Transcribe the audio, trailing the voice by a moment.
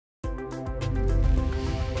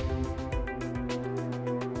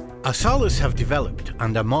Asalus have developed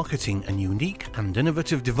and are marketing a unique and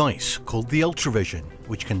innovative device called the UltraVision,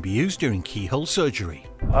 which can be used during keyhole surgery.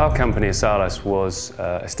 Our company, Asalus, was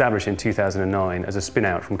established in 2009 as a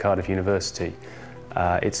spin-out from Cardiff University.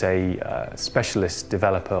 It's a specialist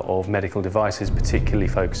developer of medical devices, particularly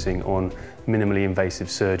focusing on minimally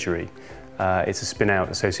invasive surgery. It's a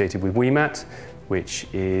spin-out associated with WEMAT, which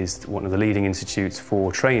is one of the leading institutes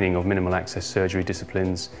for training of minimal access surgery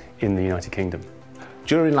disciplines in the United Kingdom.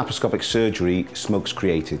 During laparoscopic surgery, smoke's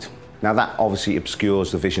created. Now that obviously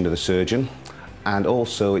obscures the vision of the surgeon, and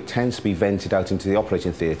also it tends to be vented out into the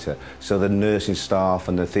operating theatre, so the nursing staff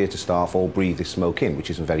and the theatre staff all breathe this smoke in, which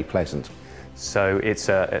isn't very pleasant. So it's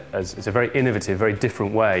a very innovative, very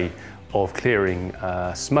different way of clearing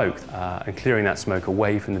smoke and clearing that smoke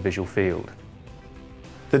away from the visual field.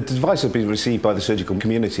 The device has been received by the surgical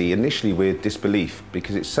community initially with disbelief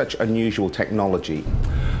because it's such unusual technology.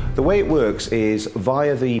 The way it works is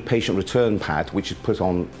via the patient return pad, which is put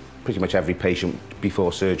on pretty much every patient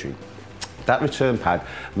before surgery. That return pad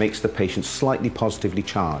makes the patient slightly positively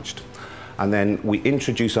charged. And then we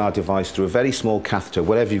introduce our device through a very small catheter,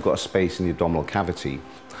 wherever you've got a space in the abdominal cavity.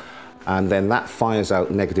 And then that fires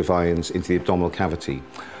out negative ions into the abdominal cavity.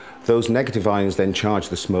 Those negative ions then charge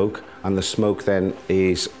the smoke, and the smoke then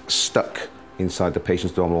is stuck inside the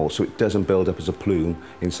patient's abdominal wall, so it doesn't build up as a plume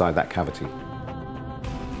inside that cavity.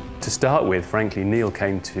 To start with, frankly, Neil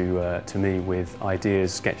came to me with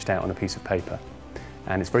ideas sketched out on a piece of paper.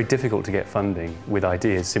 And it's very difficult to get funding with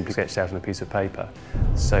ideas simply sketched out on a piece of paper.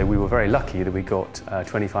 So we were very lucky that we got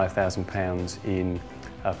 £25,000 in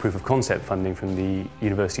proof of concept funding from the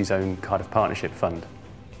university's own Cardiff Partnership Fund.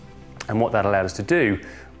 And what that allowed us to do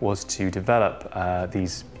was to develop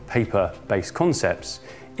these paper-based concepts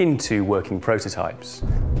into working prototypes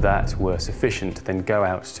that were sufficient to then go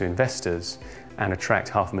out to investors and attract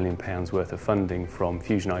 £500,000 worth of funding from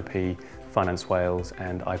Fusion IP, Finance Wales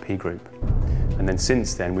and IP Group. And then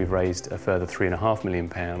since then we've raised a further £3.5 million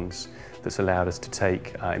that's allowed us to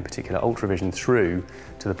take, in particular, UltraVision through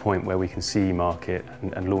to the point where we can CE market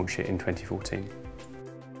and launch it in 2014.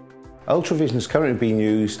 UltraVision is currently being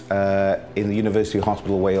used in the University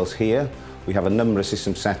Hospital of Wales here. We have a number of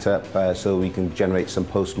systems set up so we can generate some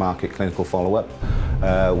post-market clinical follow-up.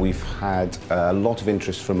 We've had a lot of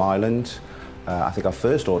interest from Ireland. I think our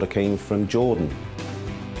first order came from Jordan.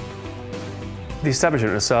 The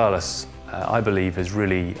establishment of Asalus, I believe, has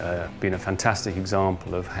really been a fantastic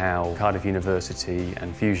example of how Cardiff University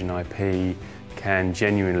and Fusion IP can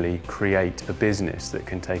genuinely create a business that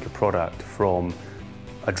can take a product from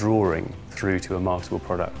a drawing through to a marketable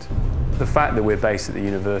product. The fact that we're based at the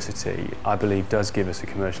university, I believe, does give us a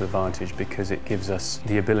commercial advantage because it gives us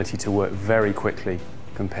the ability to work very quickly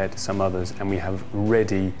compared to some others, and we have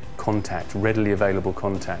readily available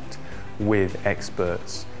contact with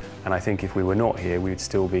experts. And I think if we were not here, we would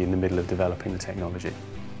still be in the middle of developing the technology.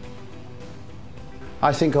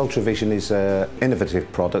 I think UltraVision is an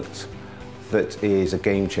innovative product that is a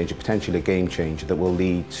game changer, potentially a game changer that will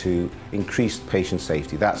lead to increased patient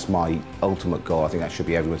safety. That's my ultimate goal. I think that should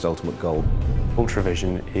be everyone's ultimate goal.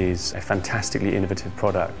 UltraVision is a fantastically innovative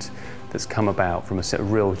product that's come about from a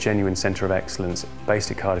real genuine centre of excellence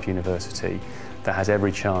based at Cardiff University that has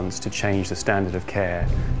every chance to change the standard of care.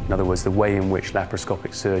 In other words, the way in which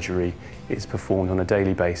laparoscopic surgery is performed on a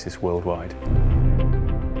daily basis worldwide.